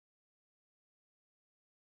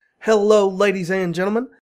Hello, ladies and gentlemen.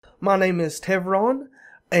 My name is Tevaron,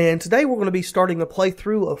 and today we're going to be starting a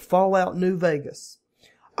playthrough of Fallout New Vegas.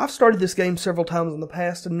 I've started this game several times in the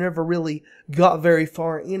past and never really got very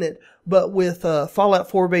far in it, but with Fallout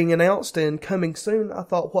 4 being announced and coming soon, I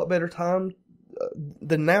thought what better time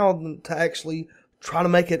than now to actually try to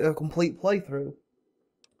make it a complete playthrough.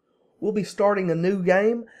 We'll be starting a new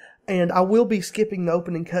game, and I will be skipping the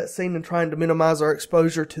opening cutscene and trying to minimize our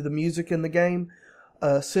exposure to the music in the game.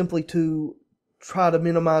 Simply to try to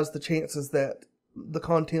minimize the chances that the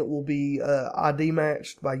content will be ID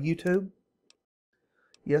matched by YouTube.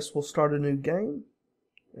 Yes, we'll start a new game.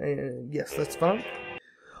 And yes, that's fine.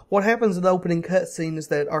 What happens in the opening cutscene is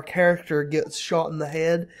that our character gets shot in the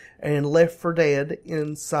head and left for dead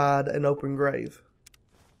inside an open grave.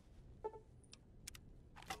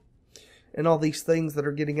 And all these things that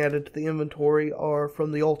are getting added to the inventory are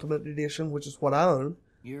from the Ultimate Edition, which is what I own.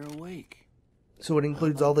 You're awake. So it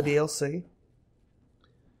includes all the DLC.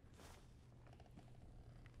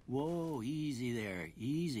 Whoa, easy there,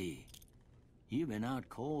 easy. You've been out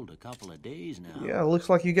cold a couple of days now. Yeah, looks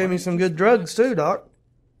like you gave me some good drugs too, Doc.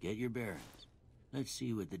 Get your bearings. Let's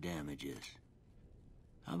see what the damage is.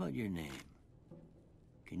 How about your name?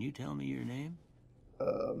 Can you tell me your name?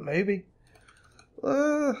 Maybe.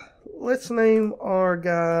 Let's name our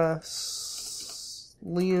guy Slim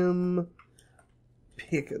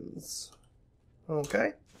Pickens.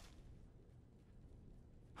 Okay.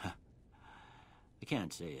 I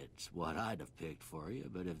can't say it's what I'd have picked for you,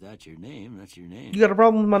 but if that's your name, that's your name. You got a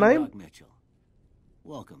problem with my name? Doc Mitchell.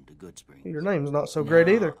 Welcome to Goodsprings. Your name's not so great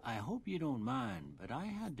either. I hope you don't mind, but I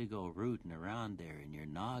had to go rooting around there in your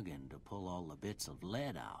noggin to pull all the bits of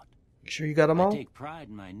lead out. Sure you got them all? I take pride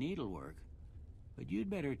in my needlework, but you'd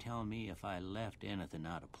better tell me if I left anything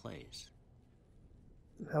out of place.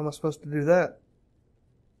 How am I supposed to do that?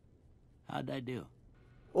 How'd I do?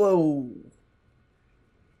 Whoa.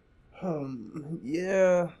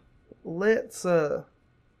 Yeah. Let's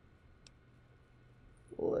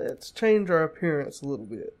change our appearance a little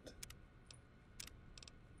bit.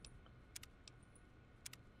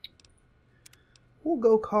 We'll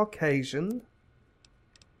go Caucasian.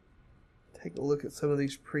 Take a look at some of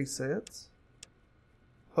these presets.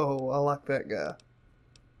 Oh, I like that guy.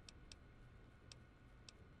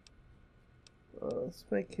 Let's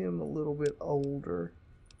make him a little bit older.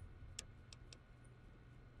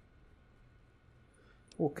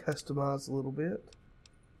 We'll customize a little bit.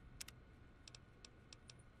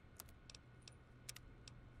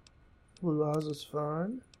 Blue eyes is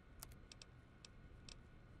fine.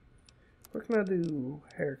 Where can I do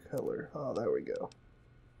hair color? Oh, there we go.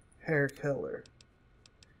 Hair color.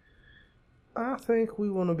 I think we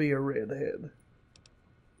want to be a redhead.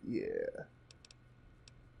 Yeah.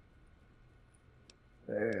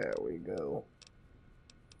 There we go.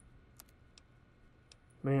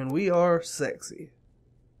 Man, we are sexy.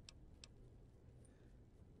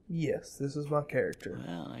 Yes, this is my character.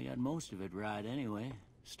 Well, I got most of it right anyway.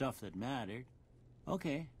 Stuff that mattered.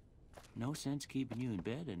 Okay. No sense keeping you in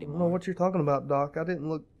bed anymore. I don't know what you're talking about, Doc. I didn't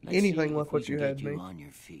look anything like what you had me. On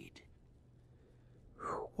your feet.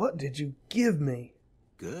 What did you give me?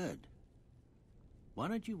 Good. Why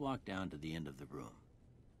don't you walk down to the end of the room?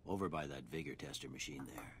 Over by that vigor tester machine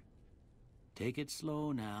there. Take it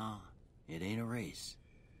slow now. It ain't a race.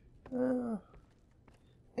 And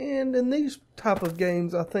in these type of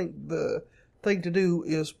games, I think the thing to do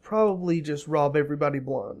is probably just rob everybody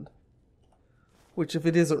blind. Which, if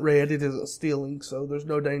it isn't red, it isn't stealing, so there's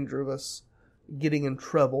no danger of us getting in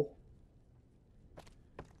trouble.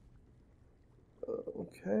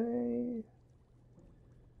 Okay.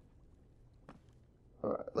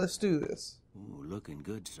 Alright, let's do this. Ooh, looking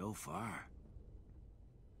good so far.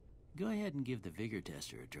 Go ahead and give the vigor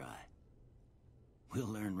tester a try. We'll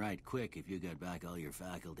learn right quick if you got back all your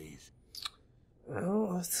faculties.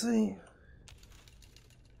 Well, let's see.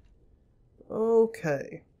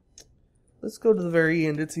 Okay. Let's go to the very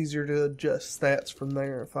end. It's easier to adjust stats from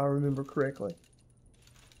there, if I remember correctly.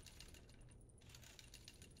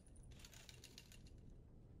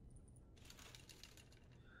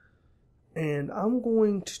 And I'm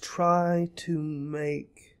going to try to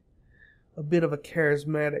make a bit of a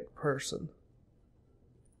charismatic person.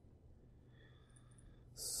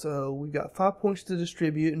 So we've got 5 points to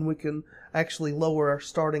distribute, and we can actually lower our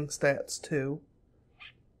starting stats too.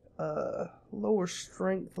 Lower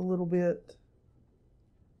strength a little bit.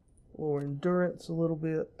 Lower endurance a little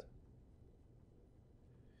bit.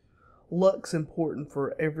 Luck's important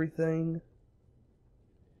for everything.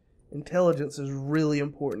 Intelligence is really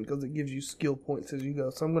important because it gives you skill points as you go.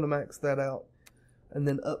 So I'm going to max that out and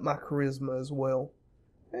then up my charisma as well.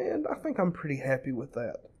 And I think I'm pretty happy with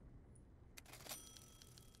that.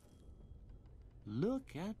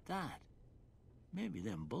 Look at that. Maybe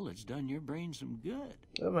them bullets done your brain some good.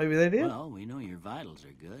 Maybe they did. Well, we know your vitals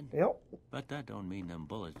are good. Yep. But that don't mean them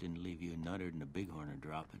bullets didn't leave you nuttered and a bighorn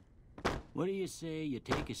dropping. What do you say you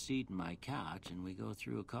take a seat in my couch and we go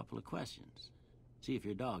through a couple of questions? See if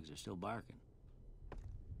your dogs are still barking.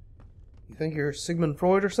 You think you're Sigmund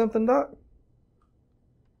Freud or something, Doc?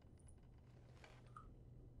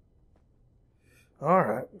 All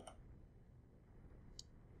right.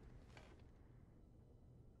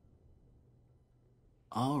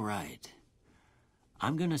 All right.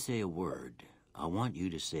 I'm gonna say a word. I want you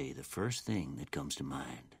to say the first thing that comes to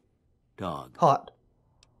mind. Dog. Hot.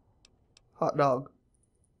 Hot dog.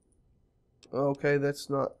 Okay, that's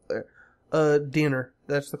not there. Dinner.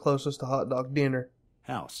 That's the closest to hot dog. Dinner.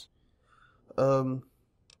 House. Home.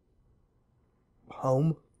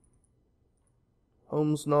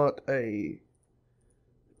 Home's not an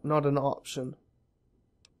option.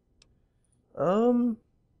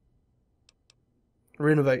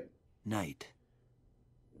 Renovate. Night.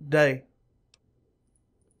 Day.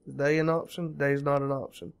 Is day an option? Day's not an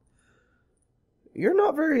option. You're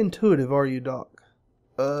not very intuitive, are you, Doc?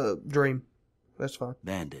 Dream. That's fine.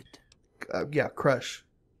 Bandit. Yeah, crush.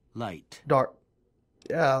 Light. Dark.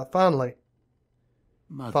 Yeah, finally.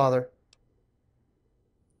 Mother. Father.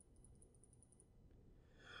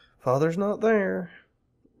 Father's not there.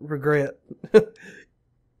 Regret.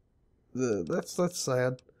 That's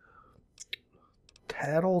sad.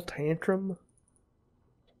 Tattle, tantrum.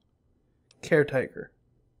 Caretaker.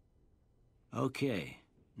 Okay.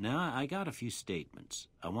 Now I got a few statements.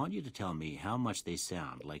 I want you to tell me how much they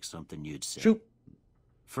sound like something you'd say. Shoot.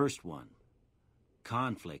 First one.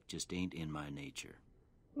 Conflict just ain't in my nature.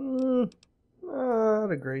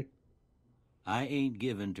 I'd agree. I ain't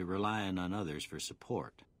given to relying on others for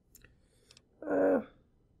support.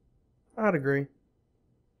 I'd agree.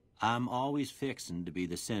 I'm always fixin' to be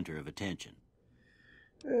the center of attention.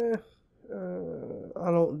 I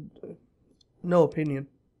don't... No opinion.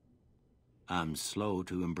 I'm slow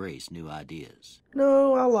to embrace new ideas.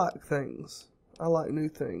 No, I like things. I like new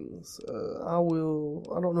things. I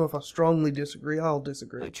don't know if I strongly disagree. I'll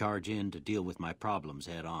disagree. I charge in to deal with my problems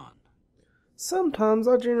head on. Sometimes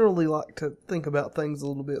I generally like to think about things a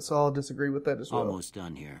little bit, so I'll disagree with that as well. Almost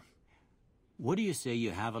done here. What do you say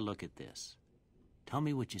you have a look at this? Tell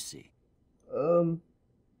me what you see.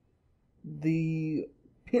 The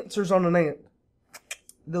pincers on an ant.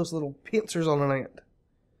 Those little pincers on an ant.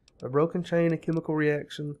 A broken chain, a chemical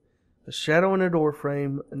reaction, a shadow in a door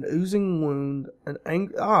frame, an oozing wound,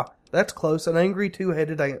 that's close, an angry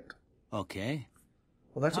two-headed ant. Okay.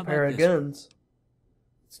 Well, that's How a pair about of this guns.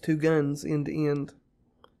 It's two guns, end to end.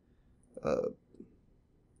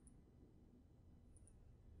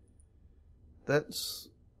 That's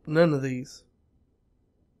none of these.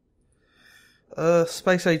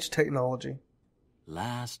 Space age technology.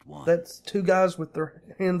 Last one. That's two guys with their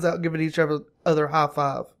hands out giving each other high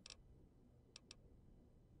five.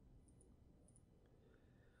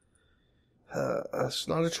 It's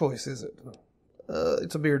not a choice, is it?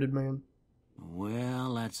 It's a bearded man.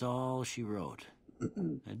 Well, that's all she wrote.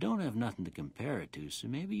 I don't have nothing to compare it to, so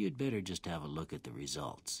maybe you'd better just have a look at the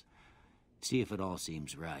results. See if it all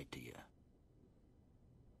seems right to you.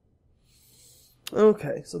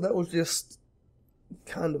 Okay, so that was just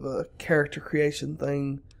kind of a character creation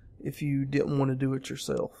thing if you didn't want to do it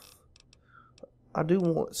yourself. I do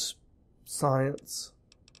want science.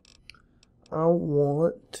 I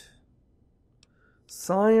want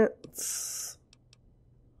science.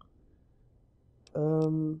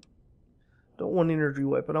 Don't want energy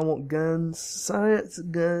weapon. I want guns. Science,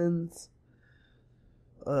 guns.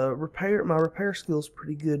 My repair skill's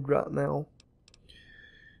pretty good right now.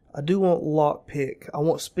 I do want lockpick. I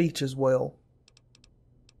want speech as well.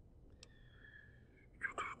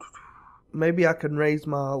 Maybe I can raise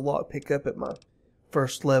my lockpick up at my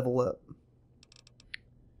first level up.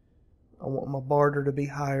 I want my barter to be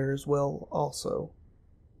higher as well also.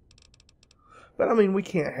 But I mean, we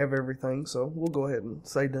can't have everything, so we'll go ahead and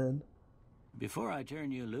say done. Before I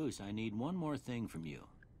turn you loose, I need one more thing from you.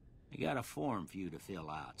 I got a form for you to fill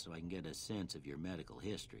out so I can get a sense of your medical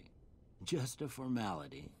history. Just a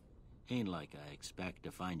formality. Ain't like I expect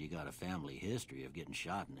to find you got a family history of getting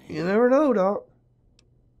shot in the head. You never know, Doc.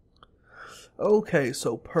 Okay,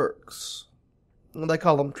 so perks. Well, they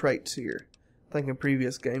call them traits here. I think in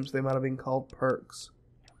previous games they might have been called perks.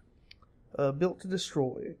 Built to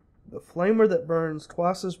destroy. The flamer that burns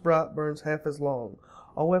twice as bright burns half as long.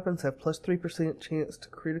 All weapons have plus 3% chance to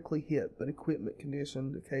critically hit, but equipment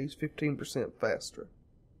condition decays 15% faster.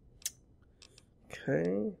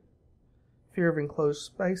 Okay. Fear of enclosed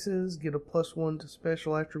spaces. Get a +1 to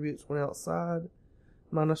special attributes when outside.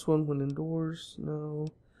 -1 when indoors. No.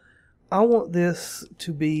 I want this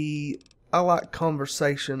to be... I like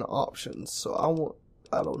conversation options, so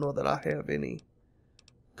I don't know that I have any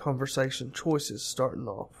conversation choices starting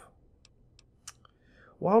off.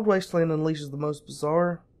 Wild Wasteland unleashes the most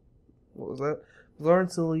bizarre... What was that? Bizarre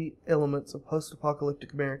and silly elements of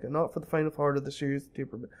post-apocalyptic America. Not for the faint of heart of the series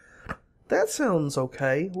temperament. That sounds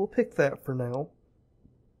okay. We'll pick that for now.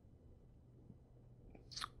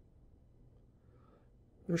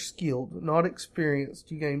 You're skilled, not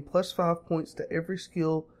experienced. You gain +5 points to every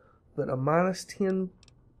skill, but a -10%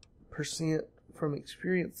 from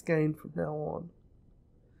experience gained from now on.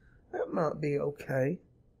 That might be okay.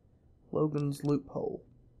 Logan's Loophole.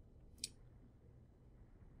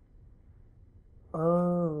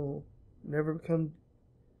 Oh, never become...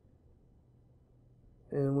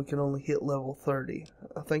 And we can only hit level 30.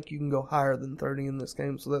 I think you can go higher than 30 in this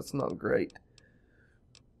game, so that's not great.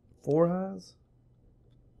 4 eyes.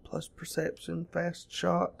 Plus perception. Fast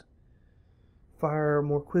shot. Fire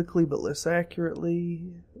more quickly but less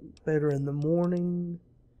accurately. Better in the morning.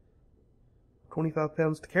 25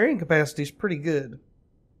 pounds to carrying capacity is pretty good.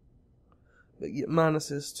 But get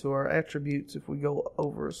minuses to our attributes if we go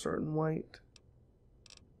over a certain weight.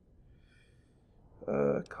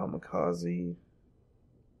 Kamikaze.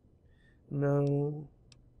 No.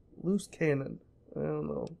 Loose cannon. I don't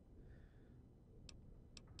know.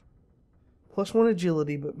 +1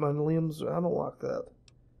 agility, but my limbs, I don't like that.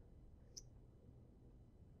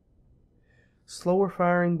 Slower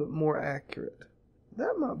firing, but more accurate.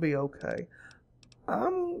 That might be okay.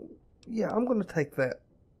 I'm going to take that.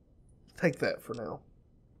 Take that for now.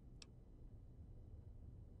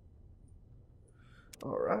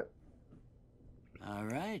 Alright.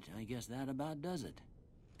 Alright, I guess that about does it.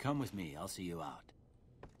 Come with me, I'll see you out.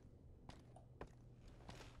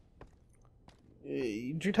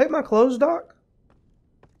 Did you take my clothes, Doc?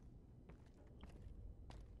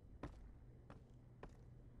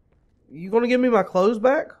 You gonna give me my clothes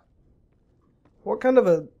back? What kind of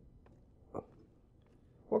a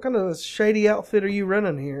shady outfit are you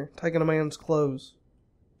running here, taking a man's clothes?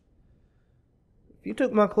 If you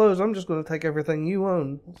took my clothes, I'm just gonna take everything you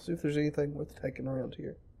own. Let's see if there's anything worth taking around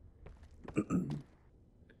here.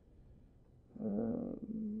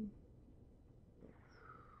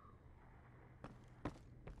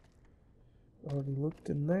 Already looked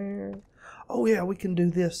in there. Oh yeah, we can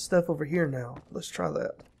do this stuff over here now. Let's try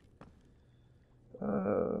that.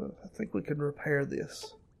 I think we can repair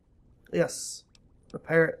this. Yes,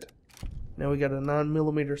 repair it. Now we got a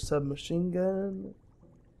 9mm submachine gun.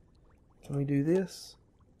 Can we do this?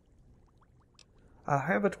 I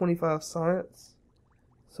have a 25 science,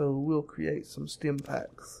 so we'll create some stim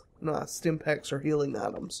packs. No, stim packs are healing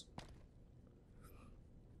items.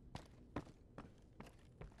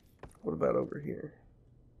 What about over here?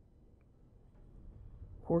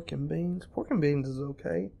 Pork and beans. Pork and beans is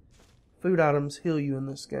okay. Food items heal you in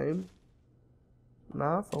this game.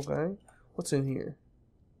 Knife, okay. What's in here?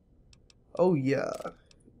 Oh yeah.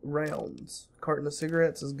 Rounds. Carton of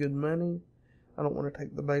cigarettes is good money. I don't want to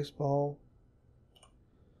take the baseball.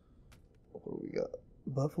 What do we got?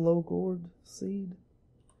 Buffalo gourd seed.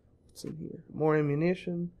 What's in here? More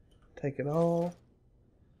ammunition. Take it all.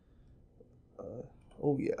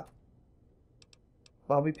 Oh yeah.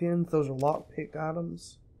 Bobby pins. Those are lockpick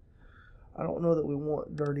items. I don't know that we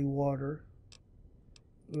want dirty water.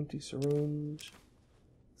 Empty syringe.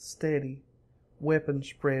 Steady. Weapon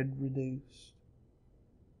spread reduced.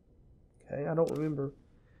 Okay, I don't remember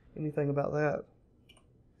anything about that.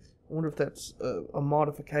 I wonder if that's a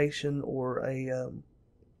modification or a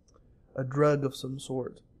drug of some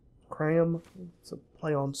sort. Cram. It's a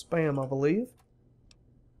play on spam, I believe.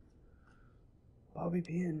 Bobby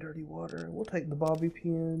pin, dirty water. We'll take the bobby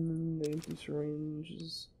pin, the empty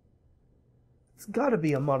syringes. It's got to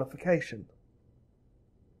be a modification.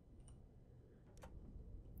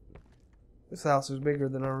 This house is bigger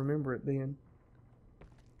than I remember it being.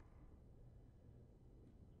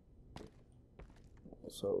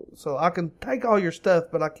 So I can take all your stuff,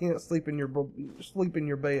 but I can't sleep in your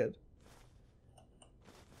bed.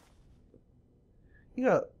 You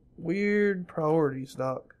got weird priorities,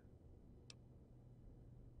 Doc.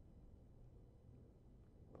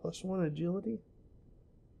 +1 agility.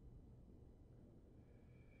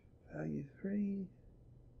 Value 3.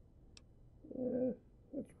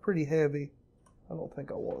 That's pretty heavy. I don't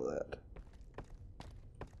think I want that.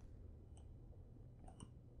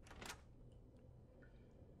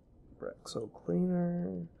 Brexo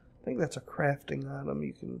cleaner. I think that's a crafting item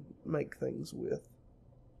you can make things with.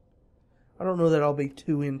 I don't know that I'll be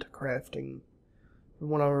too into crafting. From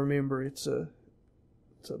what I remember, it's a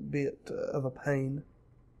bit of a pain.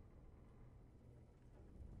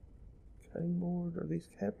 Cutting board, are these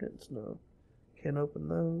cabinets? No. Can't open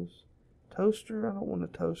those. Toaster, I don't want a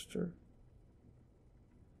toaster.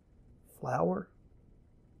 Flour?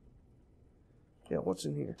 Yeah, what's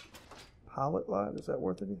in here? Pilot light, is that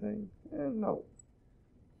worth anything? No.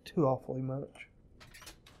 Too awfully much.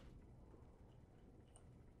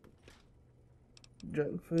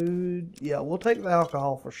 Junk food. Yeah, we'll take the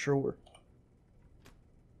alcohol for sure.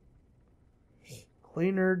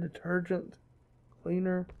 Cleaner, detergent,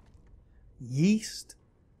 cleaner, yeast.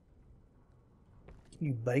 Can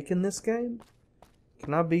you bake in this game?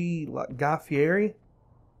 Can I be like Guy Fieri?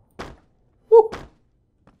 Woo!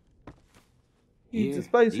 He's a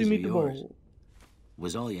spicy meatball.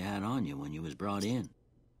 Was all you had on you when you was brought in.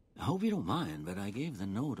 I hope you don't mind, but I gave the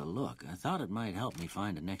note a look. I thought it might help me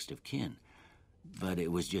find a next of kin. But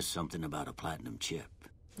it was just something about a platinum chip.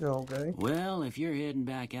 Okay. Well, if you're heading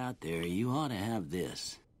back out there, you ought to have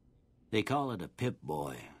this. They call it a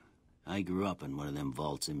Pip-Boy. I grew up in one of them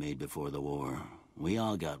vaults they made before the war. We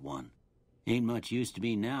all got one. Ain't much use to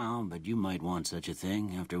me now, but you might want such a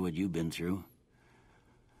thing after what you've been through.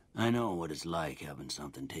 I know what it's like having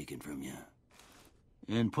something taken from you.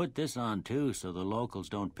 And put this on, too, so the locals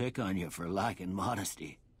don't pick on you for lacking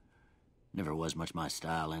modesty. Never was much my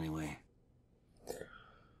style, anyway.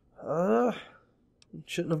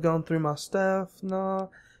 Shouldn't have gone through my stuff. Nah,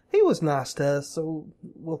 he was nice to us, so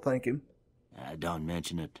we'll thank him. Don't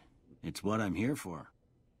mention it. It's what I'm here for.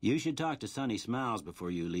 You should talk to Sunny Smiles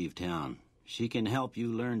before you leave town. She can help you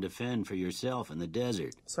learn to fend for yourself in the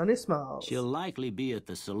desert. Sunny Smiles. She'll likely be at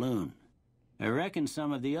the saloon. I reckon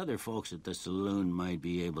some of the other folks at the saloon might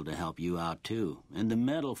be able to help you out, too. And the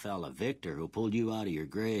metal fella, Victor, who pulled you out of your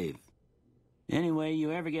grave. Anyway,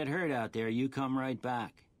 you ever get hurt out there, you come right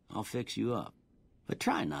back. I'll fix you up. But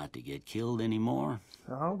try not to get killed anymore.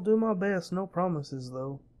 I'll do my best. No promises,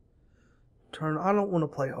 though. I don't want to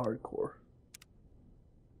play hardcore.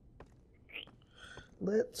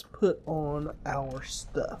 Let's put on our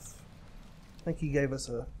stuff. I think he gave us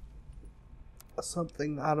a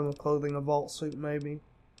something, item of clothing, a vault suit maybe.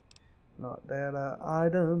 Not data.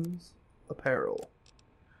 Items. Apparel.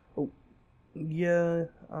 Oh, yeah,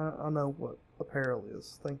 I know what apparel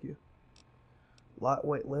is. Thank you.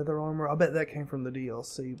 Lightweight leather armor. I bet that came from the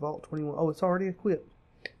DLC. Vault 21. Oh, it's already equipped.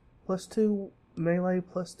 +2 melee,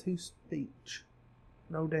 +2 speech.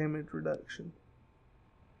 No damage reduction.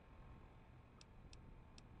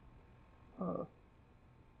 Well,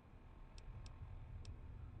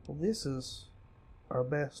 this is our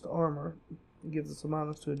best armor. It gives us a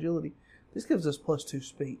 -2 agility. This gives us +2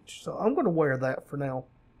 speech. So I'm going to wear that for now.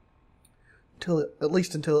 At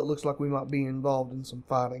least until it looks like we might be involved in some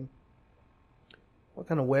fighting. What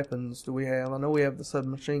kind of weapons do we have? I know we have the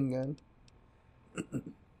submachine gun.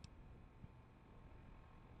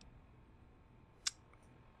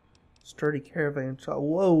 Sturdy caravan shot.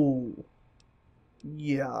 Whoa!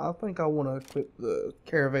 Yeah, I think I want to equip the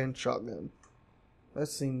caravan shotgun. That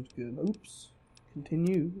seems good. Oops.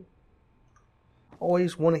 Continue.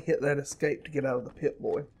 Always want to hit that escape to get out of the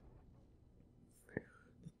Pip-Boy.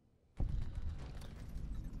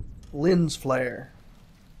 Lens flare.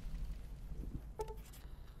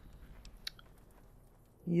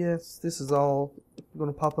 Yes, this is all. I'm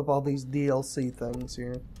going to pop up all these DLC things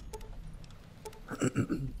here.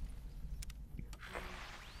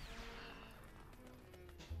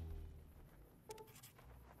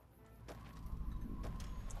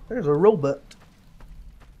 There's a robot.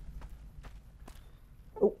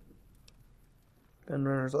 Oh.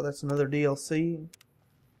 Gunrunners. Oh, that's another DLC.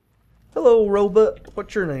 Hello, robot.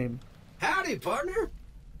 What's your name? Howdy, partner.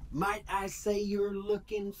 Might I say you're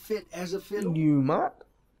looking fit as a fiddle? You might.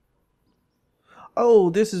 Oh,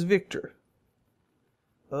 this is Victor.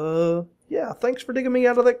 Yeah, thanks for digging me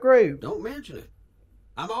out of that grave. Don't mention it.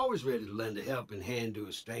 I'm always ready to lend a helping hand to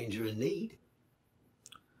a stranger in need.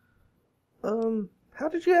 How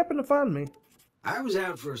did you happen to find me? I was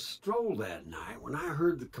out for a stroll that night when I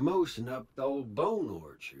heard the commotion up the old bone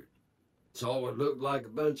orchard. Saw what looked like a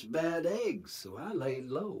bunch of bad eggs, so I laid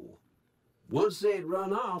low. Once they'd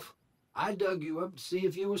run off, I dug you up to see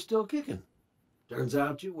if you were still kicking. Turns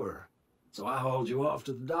out you were. So I hauled you off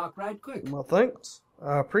to the dock right quick. Well, thanks.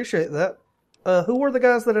 I appreciate that. Who were the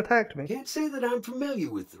guys that attacked me? Can't say that I'm familiar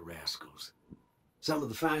with the rascals. Some of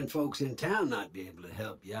the fine folks in town might be able to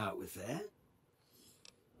help you out with that.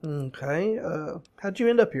 Okay, how'd you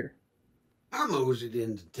end up here? I moseyed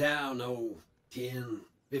into town, 10,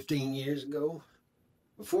 15 years ago.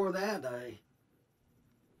 Before that,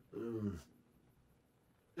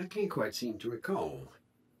 I can't quite seem to recall.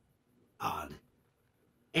 Odd.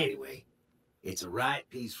 Anyway, it's a right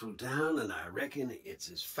peaceful town, and I reckon it's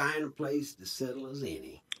as fine a place to settle as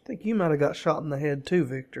any. I think you might have got shot in the head too,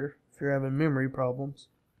 Victor, if you're having memory problems.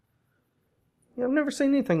 Yeah, I've never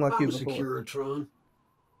seen anything like you I'm before. Securitron.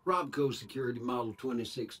 Robco Security Model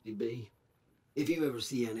 2060B. If you ever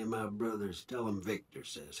see any of my brothers, tell them Victor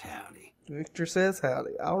says howdy. Victor says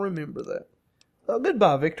howdy. I'll remember that. Oh,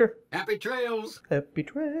 goodbye, Victor. Happy trails! Happy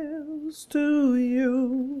trails to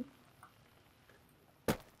you.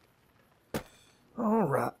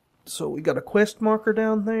 Alright, so we got a quest marker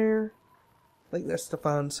down there. I think that's to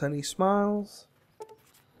find Sunny Smiles.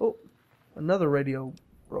 Oh, another radio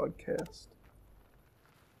broadcast.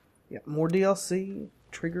 Yeah, more DLC,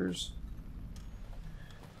 triggers.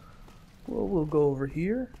 Well, we'll go over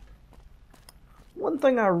here. One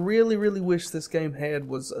thing I really wish this game had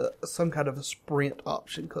was some kind of a sprint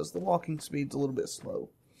option, because the walking speed's a little bit slow.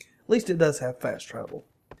 At least it does have fast travel.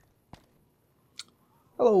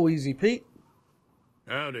 Hello, Easy Pete.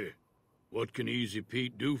 Howdy. What can Easy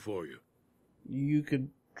Pete do for you? You could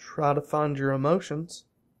try to find your emotions.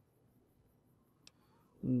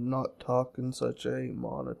 Not talk in such a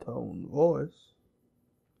monotone voice.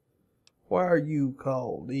 Why are you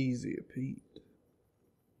called Easy Pete?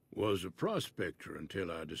 Was a prospector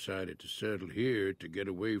until I decided to settle here to get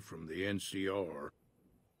away from the NCR.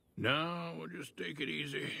 Now we'll just take it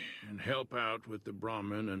easy and help out with the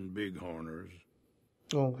Brahmin and Bighorners.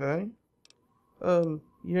 Okay. You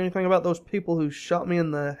know anything about those people who shot me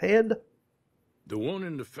in the head? The one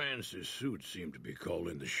in the fancy suit seemed to be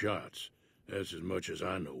calling the shots. That's as much as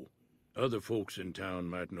I know. Other folks in town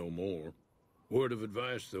might know more. Word of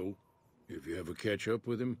advice, though. If you ever catch up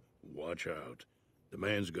with him, watch out. The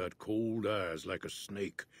man's got cold eyes like a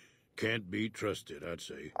snake. Can't be trusted, I'd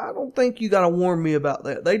say. I don't think you gotta warn me about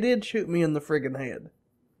that. They did shoot me in the friggin' head.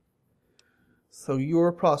 So you're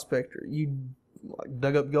a prospector. You like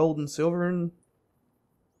dug up gold and silver and...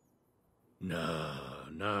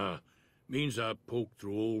 Nah. Means I poked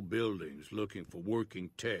through old buildings looking for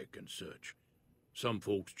working tech and such. Some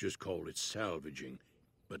folks just call it salvaging,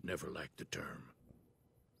 but never liked the term.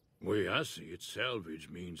 Way I see it, salvage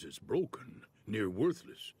means it's broken, near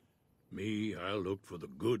worthless. Me, I looked for the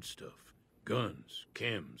good stuff. Guns,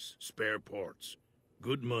 chems, spare parts.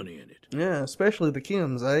 Good money in it. Yeah, especially the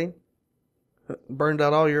chems, eh? Burned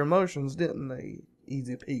out all your emotions, didn't they,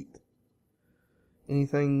 Easy Pete?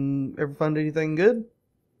 Ever find anything good?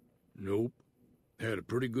 Nope. Had a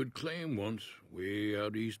pretty good claim once, way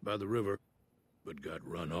out east by the river, but got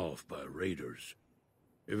run off by raiders.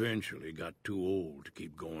 Eventually got too old to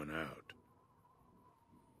keep going out.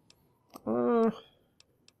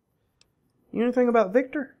 You know anything about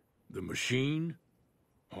Victor? The machine?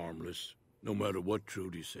 Harmless, no matter what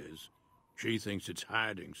Trudy says. She thinks it's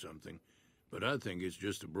hiding something, but I think it's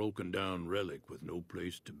just a broken down relic with no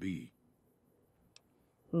place to be.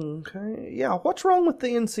 Okay, yeah, what's wrong with the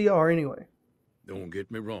NCR anyway? Don't get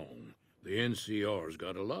me wrong, the NCR's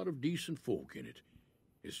got a lot of decent folk in it.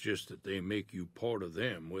 It's just that they make you part of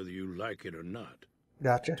them whether you like it or not.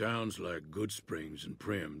 Gotcha. Towns like Good Springs and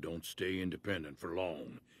Prim don't stay independent for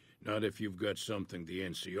long. Not if you've got something the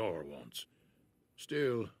NCR wants.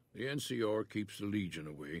 Still, the NCR keeps the Legion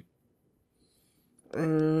away.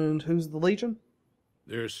 And who's the Legion?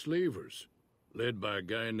 They're slavers, led by a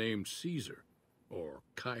guy named Caesar, or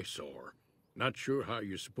Caesar. Not sure how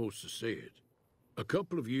you're supposed to say it. A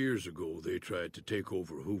couple of years ago, they tried to take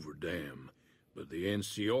over Hoover Dam, but the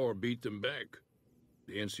NCR beat them back.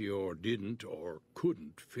 The NCR didn't or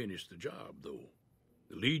couldn't finish the job, though.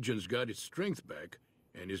 The Legion's got its strength back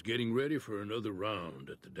and is getting ready for another round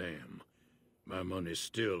at the dam. My money's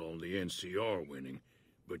still on the NCR winning,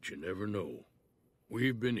 but you never know.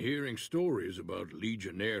 We've been hearing stories about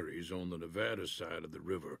legionaries on the Nevada side of the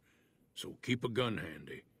river, so keep a gun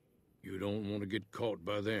handy. You don't want to get caught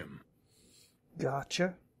by them.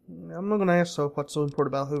 Gotcha. I'm not going to ask what's so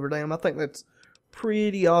important about Hoover Dam. I think that's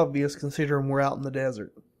pretty obvious considering we're out in the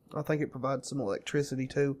desert. I think it provides some electricity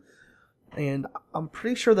too. And I'm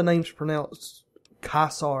pretty sure the name's pronounced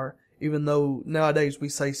Caesar, even though nowadays we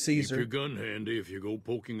say Caesar. Keep your gun handy if you go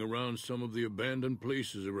poking around some of the abandoned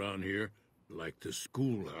places around here, like the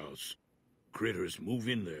schoolhouse. Critters move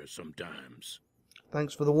in there sometimes.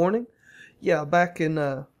 Thanks for the warning. Yeah, back in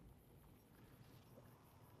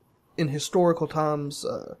historical times,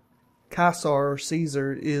 Caesar or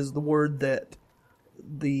Caesar is the word that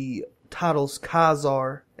the titles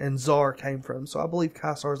Kaiser and Tsar came from. So I believe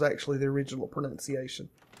Caesar is actually the original pronunciation.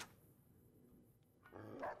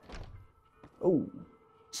 Oh.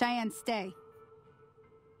 Cheyenne, stay.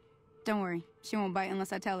 Don't worry, she won't bite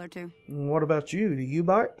unless I tell her to. What about you? Do you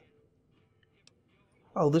bite?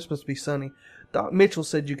 Oh, this must be Sunny. Doc Mitchell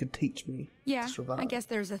said you could teach me Yeah, to survive. I guess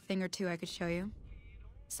there's a thing or two I could show you.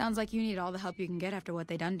 Sounds like you need all the help you can get after what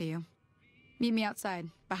they done to you. Meet me outside,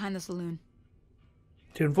 behind the saloon.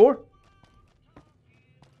 10-4.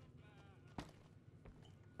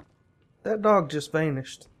 That dog just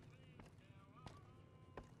vanished.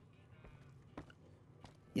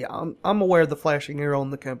 Yeah, I'm aware the flashing arrow on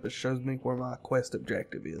the compass shows me where my quest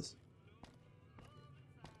objective is.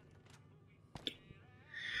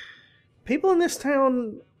 People in this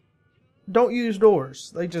town don't use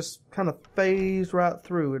doors. They just kind of phase right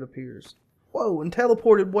through, it appears. Whoa, and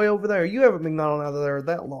teleported way over there. You haven't been gone out of there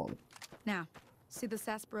that long. Now, see the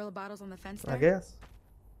sarsaparilla bottles on the fence there? I guess.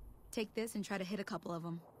 Take this and try to hit a couple of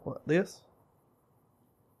them. What, this?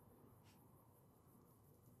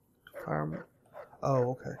 Fireman.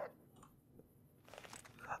 Oh, okay.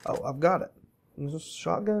 Oh, I've got it. Is this a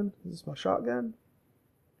shotgun? Is this my shotgun?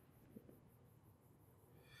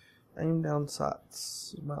 Aim down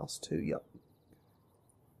sights. Mouse 2, yep.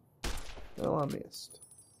 Well, I missed.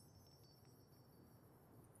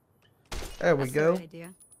 There we That's go. the right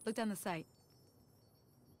idea. Look down the sight.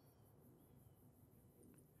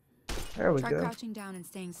 There we Try go. crouching down and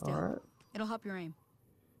staying still. Alright. It'll help your aim.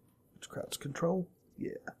 It's crouch control.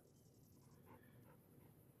 Yeah.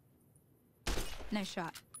 Nice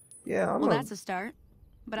shot. Yeah, I'm Well, a that's a start.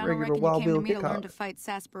 But I don't regular reckon you Wild came to Bill me to learn Hickok. to fight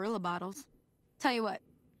sarsaparilla bottles. Tell you what,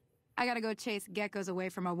 I gotta go chase geckos away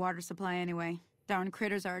from our water supply anyway. Darn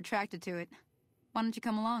critters are attracted to it. Why don't you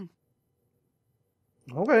come along?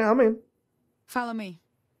 Okay, I'm in. Follow me.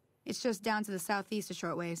 It's just down to the southeast a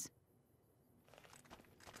short ways.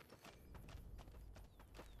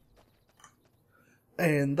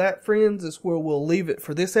 And that, friends, is where we'll leave it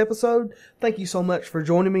for this episode. Thank you so much for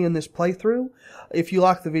joining me in this playthrough. If you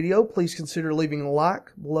like the video, please consider leaving a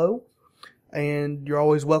like below. And you're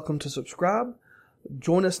always welcome to subscribe.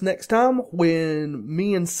 Join us next time when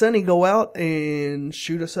me and Sunny go out and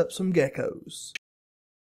shoot us up some geckos.